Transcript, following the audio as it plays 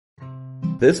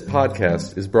This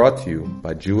podcast is brought to you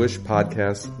by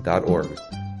JewishPodcasts.org.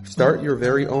 Start your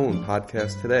very own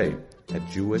podcast today at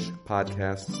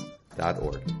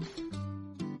JewishPodcasts.org.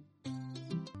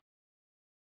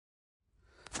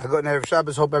 Good Erev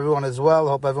Shabbos. Hope everyone is well.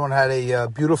 Hope everyone had a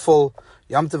beautiful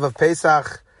Yom Tov of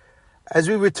Pesach. As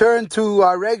we return to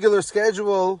our regular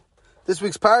schedule, this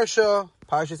week's Parashas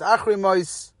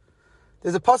Acharei.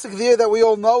 There's a pasuk there that we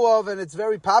all know of, and it's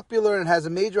very popular and has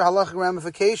a major halachic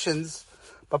ramifications.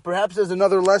 But perhaps there's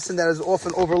another lesson that is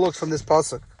often overlooked from this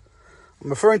pasuk. I'm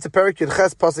referring to Perek Yud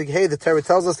Ches pasuk Hey. The Torah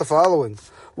tells us the following: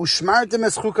 "Ushmartem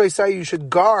es chukaysai." You should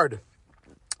guard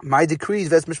my decrees,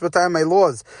 ves mishpatayim, my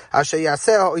laws. Asher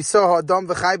yaseh ha'isah ha'adam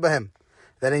v'chai b'hem.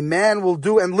 That a man will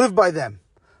do and live by them.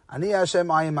 Ani Hashem,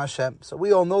 I am Hashem. So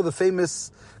we all know the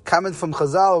famous comment from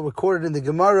Chazal, recorded in the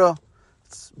Gemara.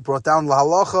 It's brought down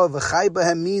lahalacha. V'chai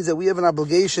b'hem means that we have an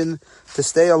obligation to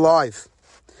stay alive,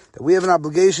 that we have an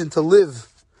obligation to live.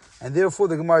 And therefore,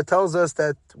 the Gemara tells us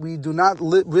that we do not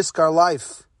risk our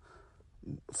life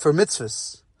for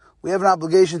mitzvahs. We have an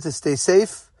obligation to stay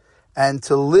safe and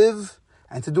to live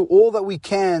and to do all that we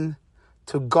can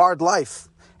to guard life.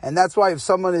 And that's why if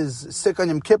someone is sick on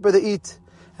Yom Kippur, they eat.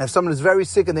 And if someone is very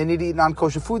sick and they need to eat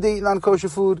non-kosher food, they eat non-kosher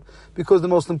food. Because the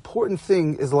most important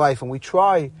thing is life. And we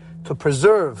try to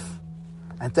preserve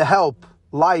and to help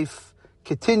life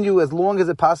continue as long as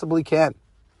it possibly can.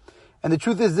 And the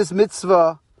truth is, this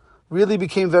mitzvah really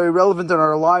became very relevant in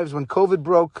our lives when COVID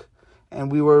broke and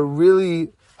we were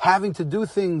really having to do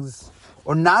things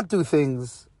or not do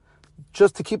things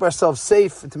just to keep ourselves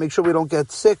safe and to make sure we don't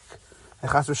get sick and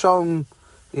chas v'shalom,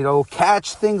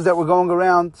 catch things that were going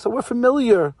around. So we're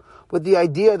familiar with the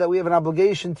idea that we have an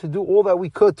obligation to do all that we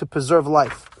could to preserve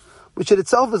life, which in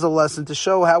itself is a lesson to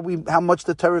show how much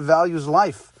the Torah values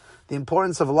life, the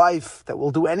importance of life, that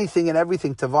we'll do anything and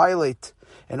everything to violate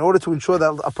in order to ensure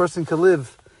that a person can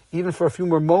live even for a few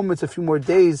more moments, a few more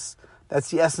days. That's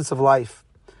the essence of life.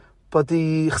 But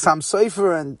the Chassam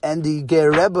Sofer and the Ger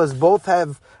Rebbes both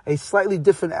have a slightly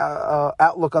different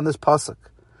outlook on this pasuk.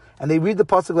 And they read the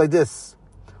pasuk like this: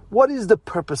 what is the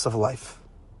purpose of life?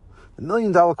 The $1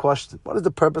 million question. What is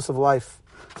the purpose of life?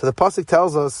 So the pasuk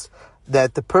tells us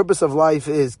that the purpose of life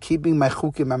is keeping my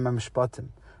chukim and my mishpatim.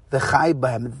 The chai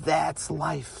b'hem. That's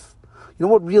life. You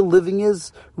know what real living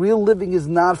is? Real living is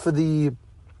not for the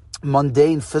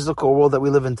mundane physical world that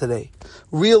we live in today.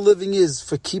 Real living is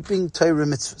for keeping Torah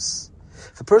mitzvahs.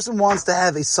 If a person wants to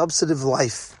have a substantive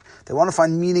life, they want to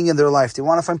find meaning in their life, they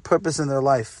want to find purpose in their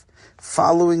life,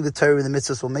 following the Torah and the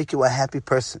mitzvahs will make you a happy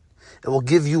person. It will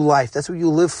give you life. That's what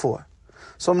you live for.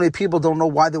 So many people don't know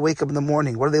why they wake up in the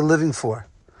morning. What are they living for?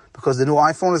 Because the new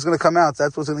iPhone is going to come out.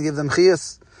 That's what's going to give them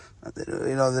chiyas.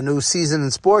 The new season in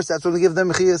sports, that's what will give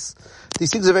them chiyas.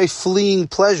 These things are very fleeting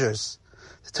pleasures.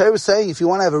 The Torah is saying, if you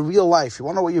want to have a real life, you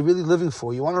want to know what you're really living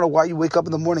for, you want to know why you wake up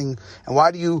in the morning, and why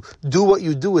do you do what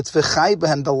you do, it's v'chai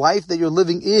b'hem. The life that you're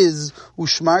living is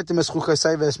ushmartem es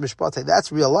chukaysai v'es mishpatei.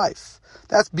 That's real life.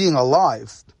 That's being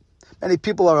alive. Many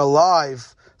people are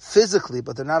alive physically,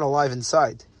 but they're not alive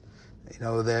inside.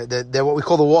 They're what we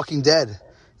call the walking dead.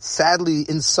 Sadly,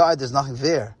 inside there's nothing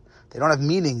there. They don't have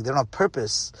meaning, they don't have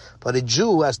purpose. But a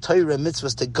Jew has Torah and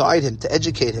mitzvahs to guide him, to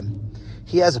educate him.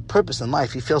 He has a purpose in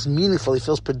life. He feels meaningful. He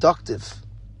feels productive.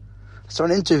 I saw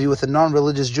an interview with a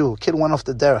non-religious Jew. A kid went off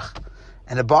the derech,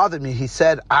 and it bothered me. He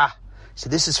said,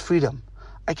 this is freedom.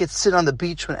 I could sit on the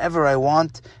beach whenever I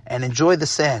want and enjoy the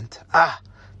sand.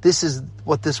 This is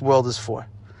what this world is for.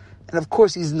 And of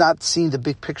course, he's not seeing the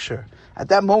big picture. At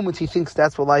that moment, he thinks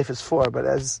that's what life is for. But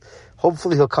as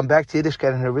hopefully he'll come back to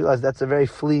Yiddishkeit and he'll realize that's a very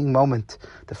fleeting moment.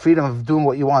 The freedom of doing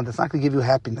what you want, that's not going to give you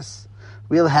happiness.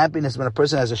 Real happiness when a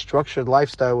person has a structured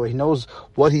lifestyle where he knows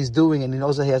what he's doing and he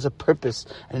knows that he has a purpose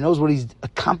and he knows what he's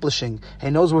accomplishing and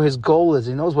he knows where his goal is,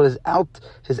 he knows what his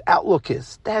outlook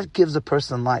is. That gives a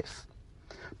person life.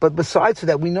 But besides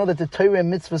that, we know that the Torah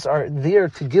and mitzvahs are there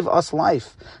to give us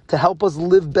life, to help us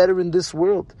live better in this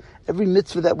world. Every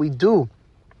mitzvah that we do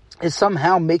is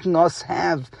somehow making us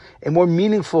have a more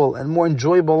meaningful and more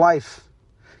enjoyable life.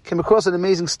 Came across an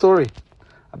amazing story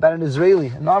about an Israeli,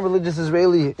 a non-religious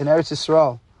Israeli in Eretz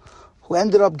Yisrael, who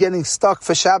ended up getting stuck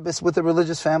for Shabbos with a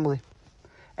religious family.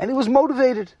 And he was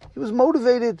motivated.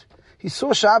 He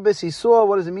saw Shabbos, he saw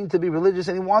what does it mean to be religious,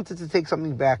 and he wanted to take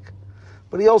something back.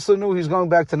 But he also knew he was going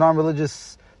back to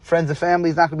non-religious friends and family.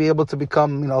 He's not going to be able to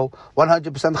become, 100%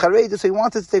 Acharei, so he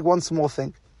wanted to take one small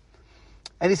thing.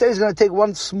 And he said he's going to take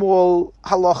one small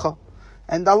halacha.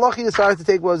 And the halacha he decided to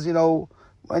take was,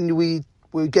 when we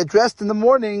get dressed in the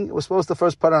morning, we're supposed to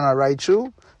first put on our right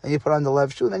shoe, then you put on the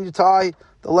left shoe, then you tie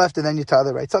the left, and then you tie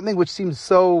the right. Something which seems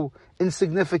so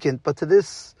insignificant, but to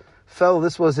this felt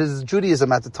this was his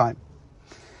Judaism at the time.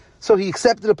 So he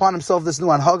accepted upon himself this new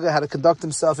anhaga, how to conduct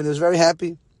himself, and he was very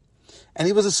happy. And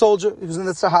he was a soldier, he was in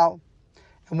the Tzahal.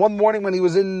 And one morning when he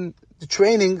was in the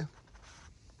training,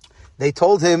 they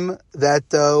told him that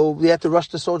we had to rush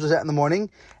the soldiers out in the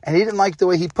morning, and he didn't like the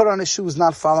way he put on his shoes,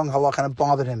 not following halacha, and it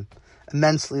bothered him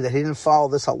immensely that he didn't follow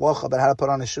this halacha about how to put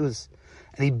on his shoes.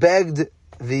 And he begged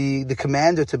the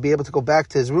commander to be able to go back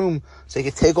to his room so he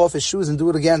could take off his shoes and do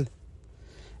it again.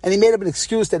 And he made up an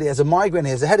excuse that he has a migraine, he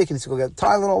has a headache, he needs to go get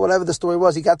Tylenol, whatever the story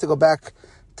was. He got to go back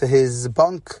to his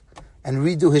bunk and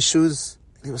redo his shoes.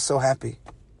 And he was so happy.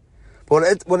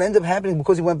 But what ended up happening,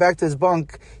 because he went back to his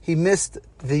bunk, he missed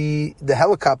the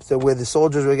helicopter where the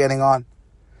soldiers were getting on.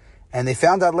 And they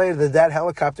found out later that that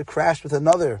helicopter crashed with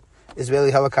another Israeli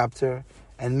helicopter,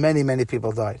 and many, many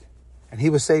people died. And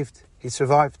he was saved. He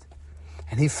survived.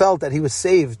 And he felt that he was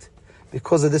saved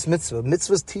because of this mitzvah.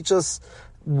 Mitzvahs teach us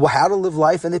how to live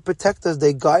life, and they protect us,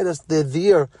 they guide us, they're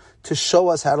there to show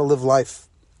us how to live life.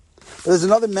 But there's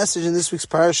another message in this week's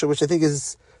parasha which I think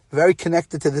is very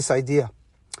connected to this idea.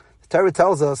 The Torah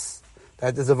tells us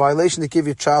that there's a violation to give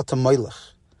your child to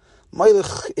Moilech.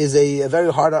 Moilech is a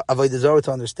very hard avodah zarah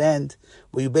to understand,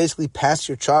 where you basically pass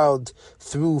your child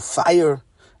through fire,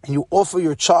 and you offer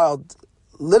your child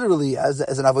literally as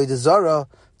an avodah zarah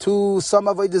to some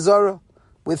avodah zarah,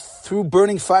 through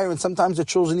burning fire, and sometimes the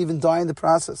children even die in the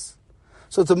process.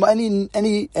 So to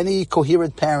any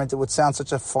coherent parent, it would sound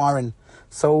such a foreign,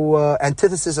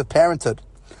 antithesis of parenthood.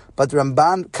 But the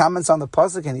Ramban comments on the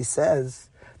pasuk, and he says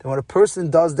that when a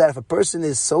person does that, if a person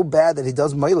is so bad that he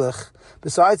does moilech,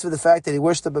 besides for the fact that he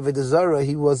worshipped avodah zarah,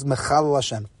 he was mechal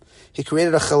Hashem. He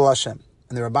created a chil Hashem.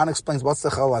 And the Ramban explains what's the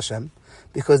chil Hashem,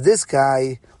 because this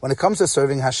guy, when it comes to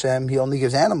serving Hashem, he only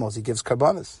gives animals, he gives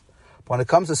karbanos. When it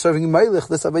comes to serving Melech,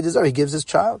 this avodah zarah, he gives his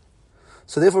child.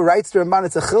 So therefore, writes the Ramban,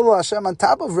 it's a chil Hashem on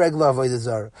top of regular avodah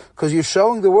zarah, because you're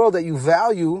showing the world that you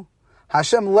value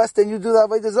Hashem less than you do the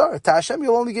avodah zarah. To Hashem,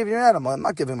 you'll only give your animal. I'm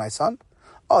not giving my son.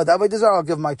 Oh, the avodah zarah, I'll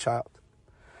give my child.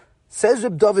 Says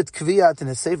Reb David Kviyat in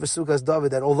his Sefer Sukkos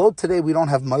David that although today we don't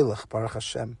have Melech, Baruch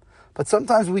Hashem, but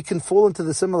sometimes we can fall into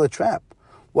the similar trap.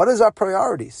 What is our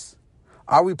priorities?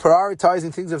 Are we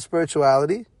prioritizing things of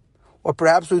spirituality? Or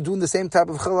perhaps we're doing the same type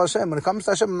of chil Hashem. When it comes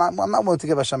to Hashem, I'm not willing to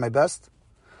give Hashem my best.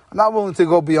 I'm not willing to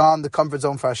go beyond the comfort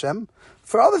zone for Hashem.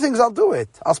 For other things, I'll do it.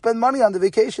 I'll spend money on the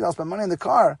vacation. I'll spend money on the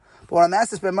car. But when I'm asked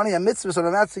to spend money on mitzvahs, when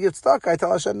I'm asked to give tzedakah, I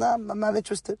tell Hashem, no, I'm not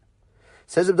interested.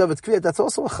 Says Reb David Kviyat, that's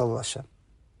also a chil Hashem.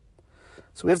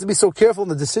 So we have to be so careful in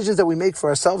the decisions that we make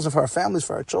for ourselves and for our families,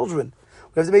 for our children.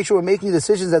 We have to make sure we're making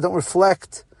decisions that don't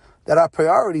reflect that our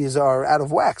priorities are out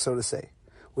of whack, so to say.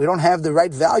 We don't have the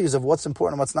right values of what's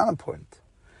important and what's not important.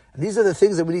 And these are the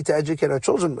things that we need to educate our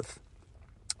children with.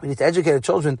 We need to educate our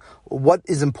children what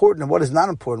is important and what is not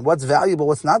important, what's valuable,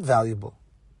 what's not valuable.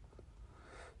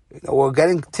 We're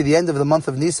getting to the end of the month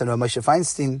of Nisan, where Moshe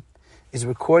Feinstein is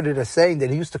recorded as saying that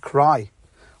he used to cry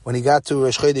when he got to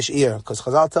Rosh Chodesh Iyar, because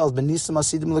Chazal tells, Ben Nisan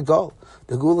Asidim L'Gol.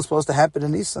 The Gul is supposed to happen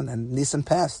in Nisan, and Nisan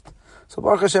passed. So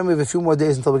Baruch Hashem, we have a few more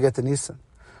days until we get to Nisan.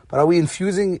 But are we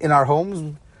infusing in our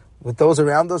homes, with those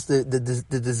around us, the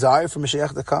desire for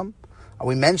Mashiach to come? Are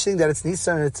we mentioning that it's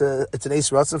Nisan and it's an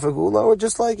Eis Ratzon for Gula, or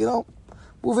just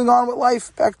moving on with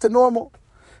life, back to normal?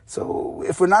 So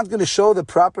if we're not going to show the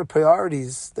proper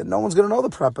priorities, then no one's going to know the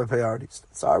proper priorities.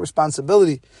 It's our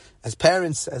responsibility as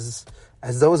parents, as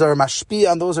those are mashpi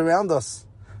on those around us.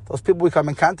 Those people we come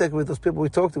in contact with, those people we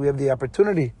talk to, we have the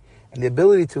opportunity and the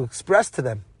ability to express to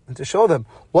them and to show them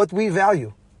what we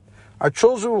value. Our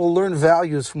children will learn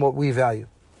values from what we value.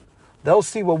 They'll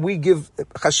see what we give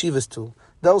chashivas to.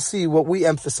 They'll see what we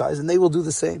emphasize, and they will do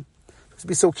the same. Let's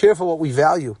be so careful what we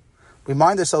value.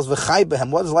 Remind ourselves, v'chai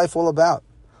behem, what is life all about?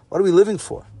 What are we living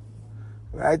for?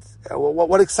 Right?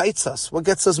 What excites us? What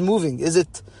gets us moving? Is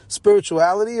it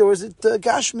spirituality or is it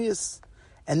gashmias?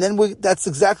 And then that's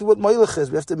exactly what moilech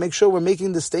is. We have to make sure we're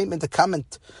making the statement, the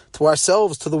comment to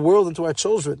ourselves, to the world, and to our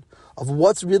children of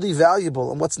what's really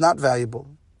valuable and what's not valuable.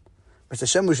 Mr.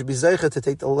 Hashem, we should be zeicha to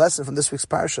take the lesson from this week's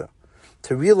parsha,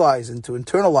 to realize and to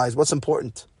internalize what's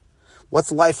important.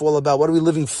 What's life all about? What are we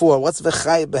living for? What's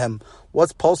v'chai b'hem?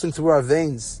 What's pulsing through our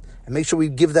veins? And make sure we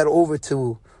give that over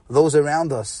to those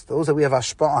around us, those that we have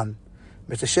hashpa on.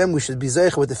 Mr. Hashem, we should be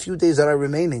zeicha with the few days that are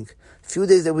remaining, few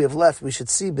days that we have left. We should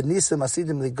see b'nisam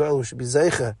asidim l'gol. We should be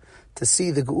zeicha to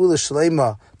see the geula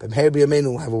shleima b'mher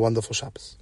b'yameinu. Have a wonderful Shabbos.